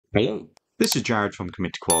Hello, this is Jared from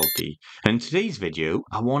Commit to Quality, and in today's video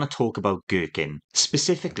I want to talk about Gherkin.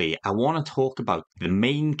 Specifically, I want to talk about the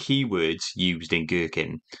main keywords used in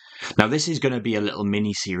Gherkin. Now this is going to be a little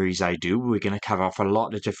mini series I do. We're going to cover off a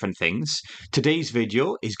lot of different things. Today's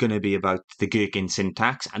video is going to be about the Gherkin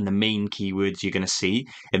syntax and the main keywords you're going to see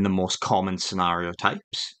in the most common scenario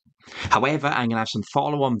types. However, I'm going to have some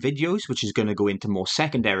follow-on videos which is going to go into more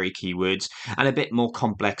secondary keywords and a bit more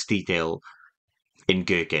complex detail in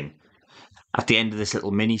Gherkin. At the end of this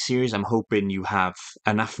little mini series, I'm hoping you have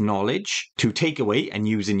enough knowledge to take away and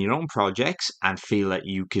use in your own projects and feel that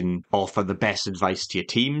you can offer the best advice to your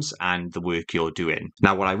teams and the work you're doing.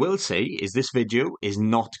 Now, what I will say is this video is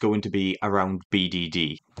not going to be around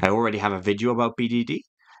BDD. I already have a video about BDD.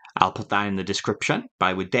 I'll put that in the description, but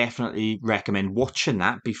I would definitely recommend watching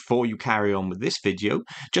that before you carry on with this video,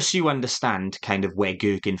 just so you understand kind of where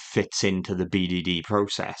Gherkin fits into the BDD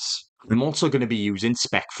process. I'm also going to be using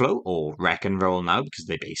SpecFlow or Rec and Roll now because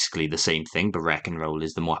they're basically the same thing, but Rec and Roll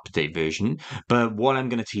is the more up-to-date version. But what I'm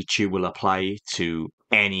going to teach you will apply to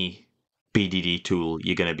any BDD tool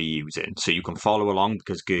you're going to be using. So you can follow along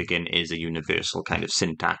because Gherkin is a universal kind of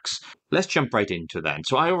syntax. Let's jump right into it then.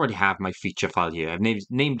 So I already have my feature file here. I've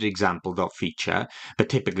named it example.feature, but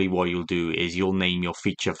typically what you'll do is you'll name your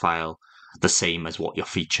feature file the same as what your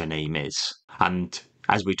feature name is. And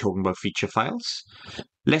as we're talking about feature files,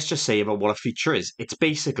 let's just say about what a feature is. It's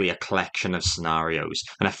basically a collection of scenarios,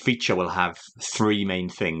 and a feature will have three main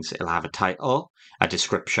things. It'll have a title, a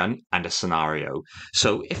description, and a scenario.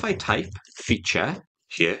 So if I type feature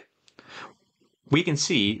here, we can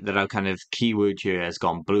see that our kind of keyword here has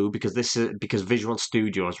gone blue because Visual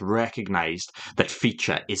Studio has recognized that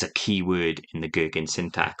feature is a keyword in the Gherkin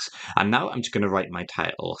syntax. And now I'm just going to write my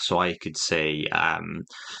title. So I could say,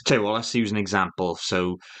 tell you what, let's use an example.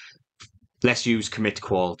 So let's use Commit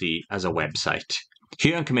Quality as a website.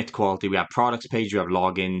 Here on Commit Quality, we have products page, we have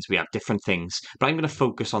logins, we have different things, but I'm going to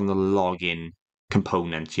focus on the login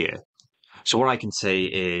component here. So what I can say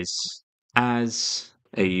is, as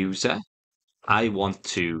a user, I want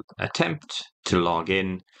to attempt to log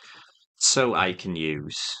in so I can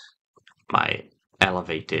use my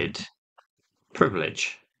elevated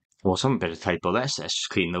privilege. Well, some bit of typo there, so let's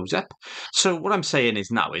just clean those up. So what I'm saying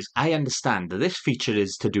is now is I understand that this feature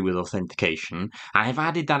is to do with authentication, and I've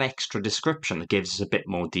added that extra description that gives us a bit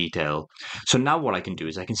more detail. So now what I can do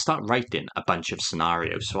is I can start writing a bunch of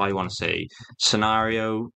scenarios. So I want to say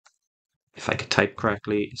scenario, if I could type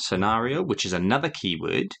correctly, scenario, which is another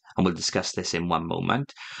keyword, and we'll discuss this in one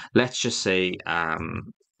moment. Let's just say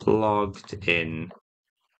logged in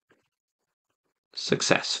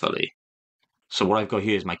successfully. So what I've got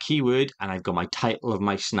here is my keyword and I've got my title of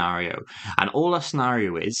my scenario. And all a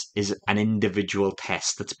scenario is an individual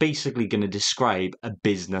test that's basically going to describe a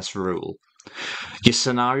business rule. Your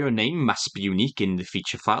scenario name must be unique in the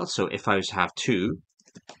feature file. So if I was to have two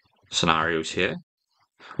scenarios here,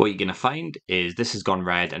 what you're going to find is this has gone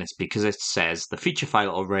red, and it's because it says the feature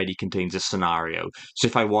file already contains a scenario. So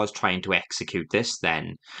if I was trying to execute this,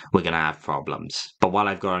 then we're going to have problems. But while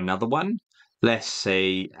I've got another one, let's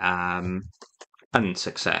say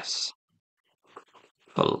unsuccessful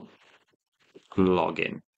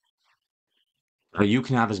login. Now you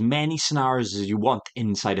can have as many scenarios as you want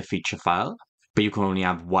inside a feature file, but you can only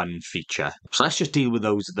have one feature. So let's just deal with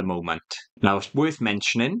those at the moment. Now it's worth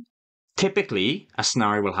mentioning, typically a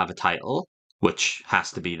scenario will have a title, which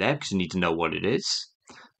has to be there because you need to know what it is.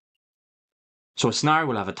 So a scenario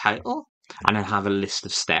will have a title and then have a list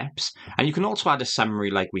of steps. And you can also add a summary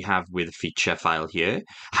like we have with a feature file here.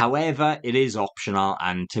 However, it is optional,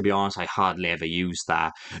 and to be honest, I hardly ever use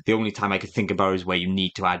that. The only time I could think about is where you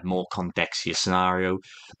need to add more context to your scenario.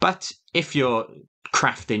 But if you're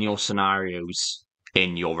crafting your scenarios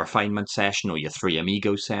in your refinement session or your 3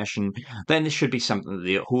 Amigos session, then this should be something that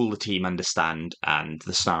the whole team understand, and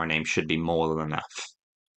the scenario name should be more than enough.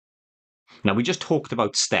 Now, we just talked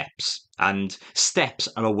about steps, and steps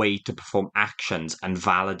are a way to perform actions and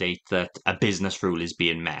validate that a business rule is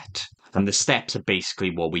being met. And the steps are basically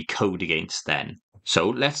what we code against then. So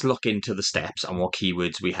let's look into the steps and what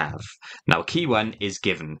keywords we have. Now, key one is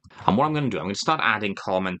given. And what I'm going to do, I'm going to start adding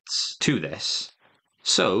comments to this.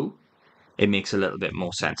 So it makes a little bit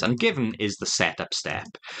more sense. And given is the setup step.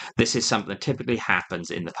 This is something that typically happens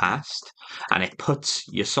in the past, and it puts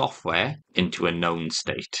your software into a known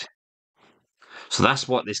state. So that's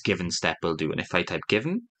what this given step will do. And if I type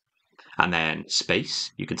given and then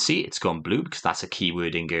space, you can see it's gone blue because that's a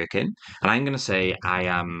keyword in Gherkin. And I'm going to say I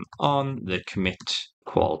am on the commit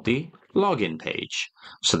quality login page.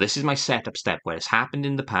 So this is my setup step where it's happened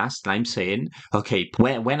in the past. And I'm saying, okay,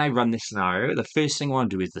 when I run this scenario, the first thing I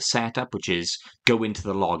want to do is the setup, which is go into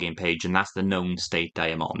the login page, and that's the known state I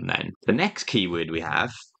am on then. The next keyword we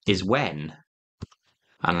have is when.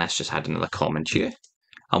 And let's just add another comment here.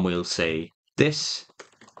 And we'll say this.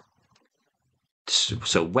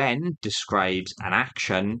 So when describes an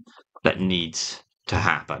action that needs to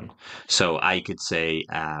happen. So I could say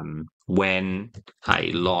when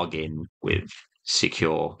I log in with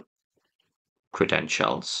secure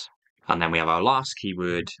credentials. And then we have our last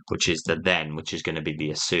keyword, which is the then, which is going to be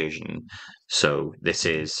the assertion. So this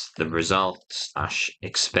is the result /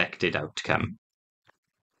 expected outcome,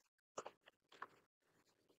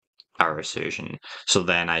 our assertion. So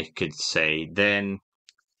then I could say, then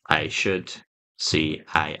I should see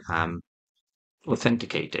I am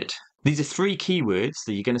authenticated. These are three keywords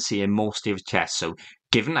that you're going to see in most of your tests. So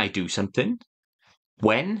given I do something,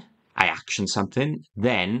 when I action something,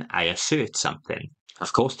 then I assert something.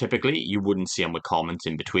 Of course, typically you wouldn't see them with comments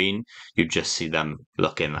in between. You'd just see them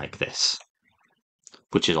looking like this,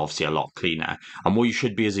 which is obviously a lot cleaner. And what you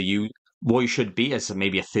should be as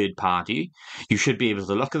maybe a third party, you should be able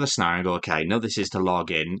to look at the scenario and go, okay, I know this is to log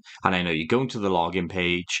in, and I know you go into the login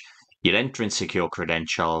page, you enter in secure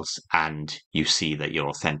credentials, and you see that you're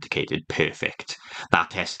authenticated. Perfect. That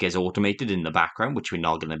test gets automated in the background, which we're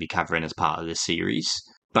not going to be covering as part of this series.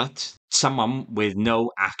 But someone with no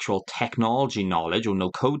actual technology knowledge or no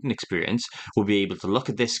coding experience will be able to look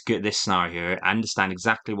at this scenario here, understand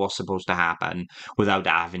exactly what's supposed to happen without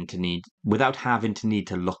having to need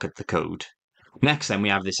to look at the code. Next, then we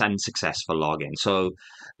have this unsuccessful login. So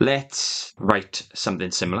let's write something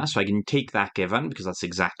similar. So I can take that given because that's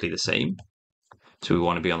exactly the same. So we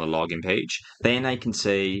want to be on the login page. Then I can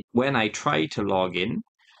say when I try to log in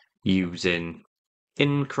using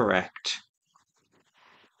incorrect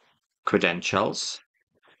credentials,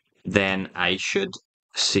 then I should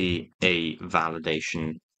see a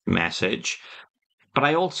validation message. But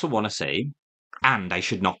I also want to say, and I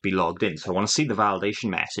should not be logged in. So I want to see the validation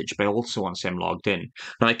message, but I also want to say I'm logged in.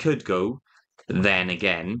 Now I could go, then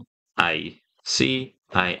again, I see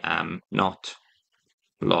I am not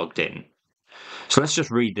logged in. So let's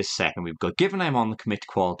just read this second. We've got, given I'm on the commit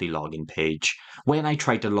quality login page, when I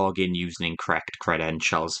try to log in using incorrect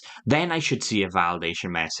credentials, then I should see a validation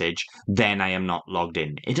message, then I am not logged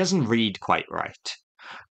in. It doesn't read quite right.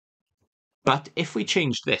 But if we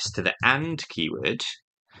change this to the and keyword,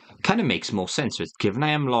 it kind of makes more sense. So it's given I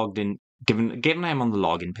am logged in, given I am on the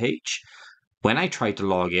login page, when I try to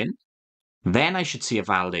log in, then I should see a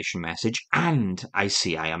validation message and I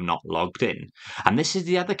see I am not logged in. And this is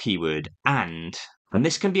the other keyword, and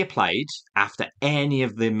this can be applied after any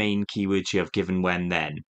of the main keywords you have given when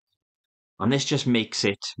then. And this just makes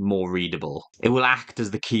it more readable. It will act as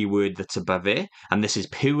the keyword that's above it, and this is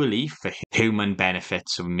purely for human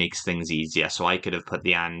benefits, so it makes things easier. So I could have put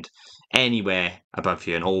the and anywhere above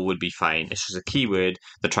here and all would be fine. It's just a keyword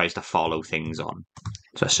that tries to follow things on.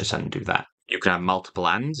 So let's just undo that. You can have multiple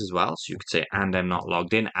ands as well. So you could say, and I'm not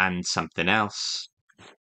logged in, and something else.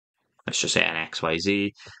 Let's just say an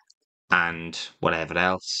XYZ, and whatever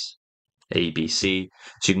else, ABC.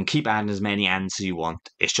 So you can keep adding as many ands as you want.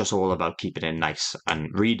 It's just all about keeping it nice and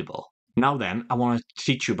readable. Now then, I want to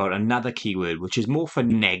teach you about another keyword, which is more for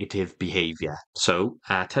negative behavior. So,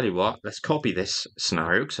 tell you what, let's copy this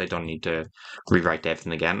scenario because I don't need to rewrite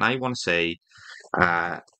everything again. I want to say,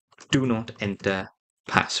 do not enter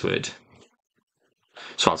password.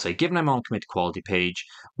 So I'll say, given I'm on commit quality page,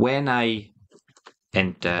 when I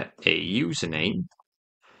enter a username,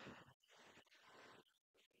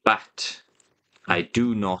 but I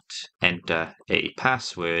do not enter a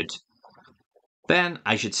password, then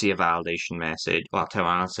I should see a validation message. Well,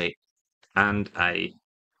 I'll say, and I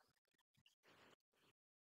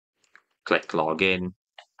click login.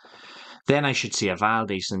 Then I should see a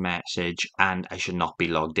validation message and I should not be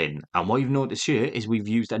logged in. And what you've noticed here is we've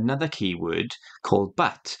used another keyword called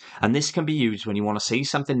but. And this can be used when you want to say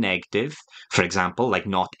something negative, for example, like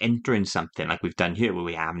not entering something like we've done here where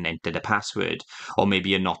we haven't entered a password. Or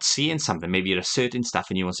maybe you're not seeing something, maybe you're asserting stuff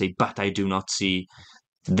and you want to say, but I do not see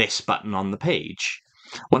this button on the page.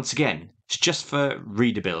 Once again, it's just for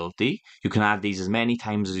readability. You can add these as many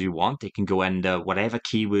times as you want. It can go under whatever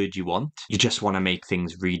keyword you want. You just want to make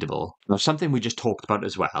things readable. Now, something we just talked about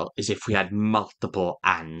as well is if we had multiple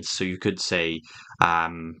ands. So you could say,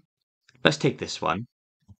 let's take this one,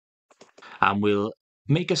 and we'll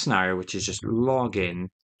make a scenario which is just log in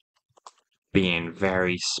being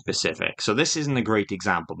very specific. So this isn't a great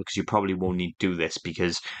example because you probably won't need to do this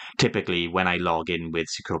because typically when I log in with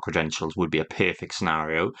secure credentials would be a perfect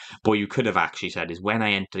scenario. But what you could have actually said is when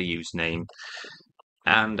I enter a username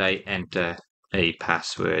and I enter a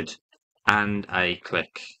password and I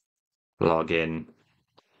click login,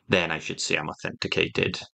 then I should see I'm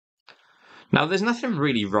authenticated. Now, there's nothing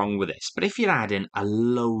really wrong with this, but if you're adding a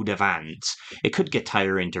load of ands, it could get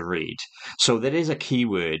tiring to read. So there is a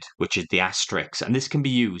keyword, which is the asterisk, and this can be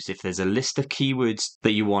used if there's a list of keywords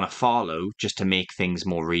that you want to follow just to make things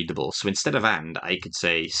more readable. So instead of and, I could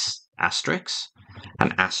say asterisk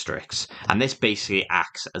and asterisk, and this basically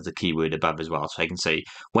acts as a keyword above as well. So I can say,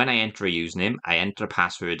 when I enter a username, I enter a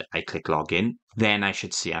password, I click login, then I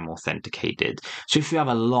should see I'm authenticated. So if you have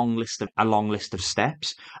a long list of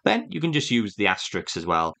steps, then you can just use the asterisks as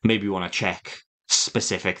well. Maybe you want to check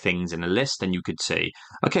specific things in a list, and you could say,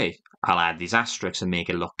 okay, I'll add these asterisks and make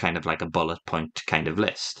it look kind of like a bullet point kind of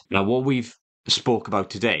list. Now, what we've spoke about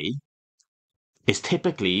today is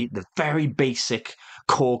typically the very basic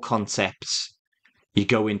core concepts you're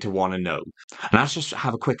going to want to know. And let's just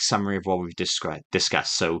have a quick summary of what we've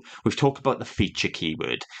discussed. So we've talked about the feature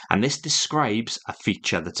keyword, and this describes a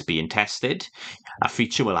feature that's being tested. A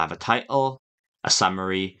feature will have a title, a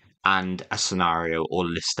summary, and a scenario or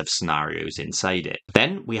list of scenarios inside it.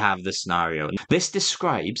 Then we have the scenario. This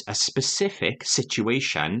describes a specific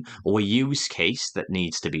situation or use case that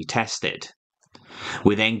needs to be tested.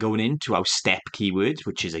 We're then going into our step keywords,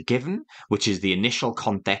 which is a given, which is the initial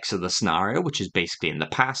context of the scenario, which is basically in the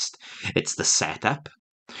past. It's the setup.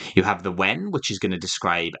 You have the when, which is going to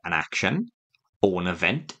describe an action or an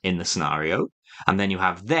event in the scenario. And then you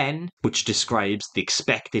have then, which describes the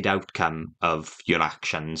expected outcome of your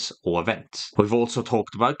actions or events. We've also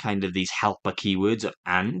talked about kind of these helper keywords of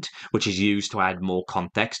and, which is used to add more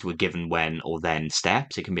context to a given when or then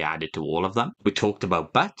steps. It can be added to all of them. We talked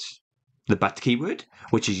about but, the but keyword,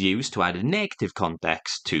 which is used to add a negative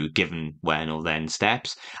context to given when or then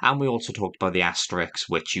steps. And we also talked about the asterisk,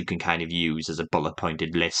 which you can kind of use as a bullet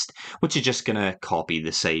pointed list, which is just going to copy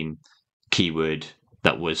the same keyword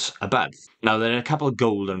that was above. Now, there are a couple of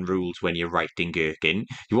golden rules when you're writing Gherkin.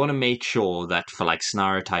 You want to make sure that for like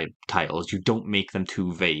scenario type titles, you don't make them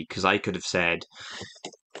too vague, because I could have said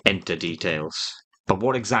enter details. But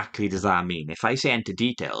what exactly does that mean? If I say enter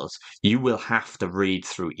details, you will have to read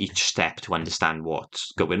through each step to understand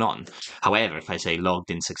what's going on. However, if I say logged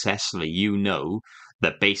in successfully, you know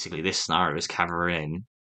that basically this scenario is covering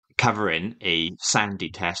a sanity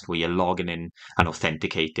test where you're logging in and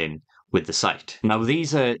authenticating with the site. Now,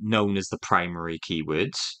 these are known as the primary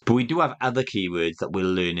keywords, but we do have other keywords that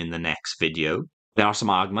we'll learn in the next video. There are some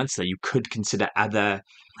arguments that you could consider other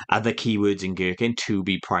keywords in Gherkin to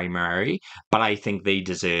be primary, but I think they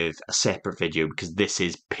deserve a separate video because this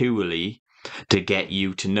is purely to get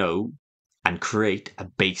you to know and create a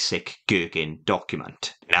basic Gherkin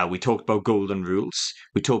document. Now, we talked about golden rules.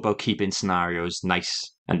 We talked about keeping scenarios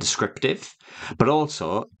nice and descriptive, but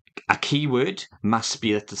also a keyword must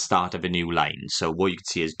be at the start of a new line. So what you can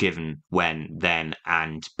see is given, when, then,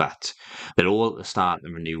 and, but. They're all at the start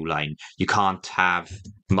of a new line. You can't have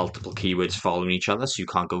multiple keywords following each other, so you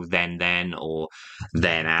can't go then, or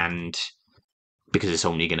then, and, because it's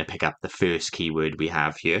only going to pick up the first keyword we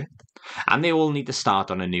have here. And they all need to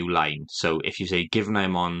start on a new line. So if you say, given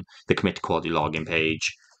I'm on the commit quality login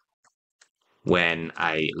page, when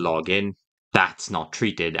I log in, that's not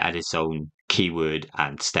treated as its own keyword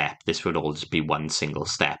and step. This would all just be one single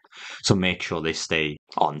step. So make sure they stay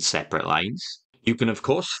on separate lines. You can, of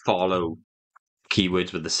course, follow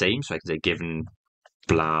keywords with the same. So I can say given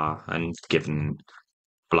blah and given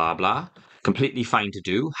blah blah. Completely fine to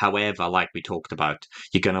do. However, like we talked about,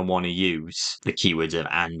 you're going to want to use the keywords of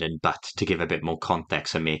and but to give a bit more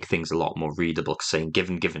context and make things a lot more readable. Because saying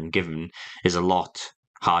given is a lot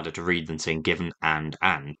harder to read than saying given and.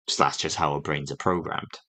 So that's just how our brains are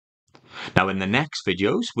programmed. Now, in the next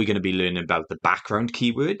videos, we're going to be learning about the background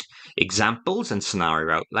keyword, examples and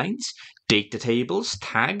scenario outlines, data tables,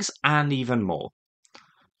 tags, and even more.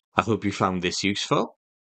 I hope you found this useful.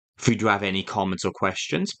 If you do have any comments or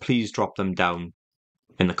questions, please drop them down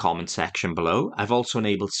in the comment section below. I've also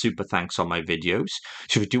enabled super thanks on my videos,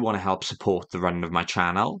 so if you do want to help support the running of my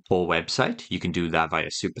channel or website, you can do that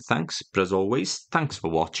via super thanks. But as always, thanks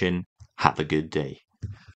for watching. Have a good day.